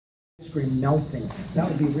screen melting. That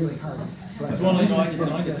would be really hard. But, well, no, I can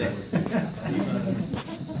get that.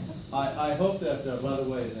 I hope that, by the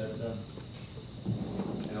way, that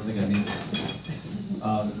I don't think I need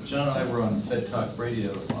this. John and I were on Fed Talk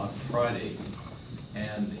Radio on Friday,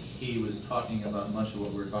 and he was talking about much of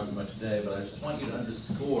what we were talking about today, but I just want you to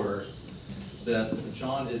underscore that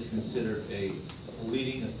John is considered a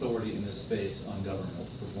leading authority in this space on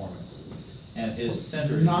government performance. And his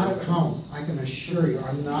center is not at home, I can assure you.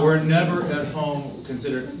 I'm not. We're never at home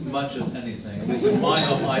considered much of anything. At least in my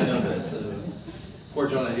home, I know this. Poor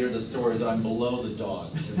John, I hear the stories that I'm below the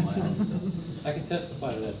dogs in my home. So. I can testify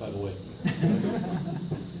to that, by the way.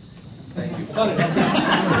 Thank you. I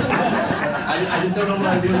just don't know what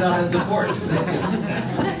I do without his support. Thank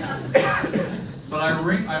you. But I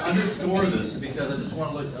underscore this because I just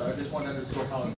want to underscore how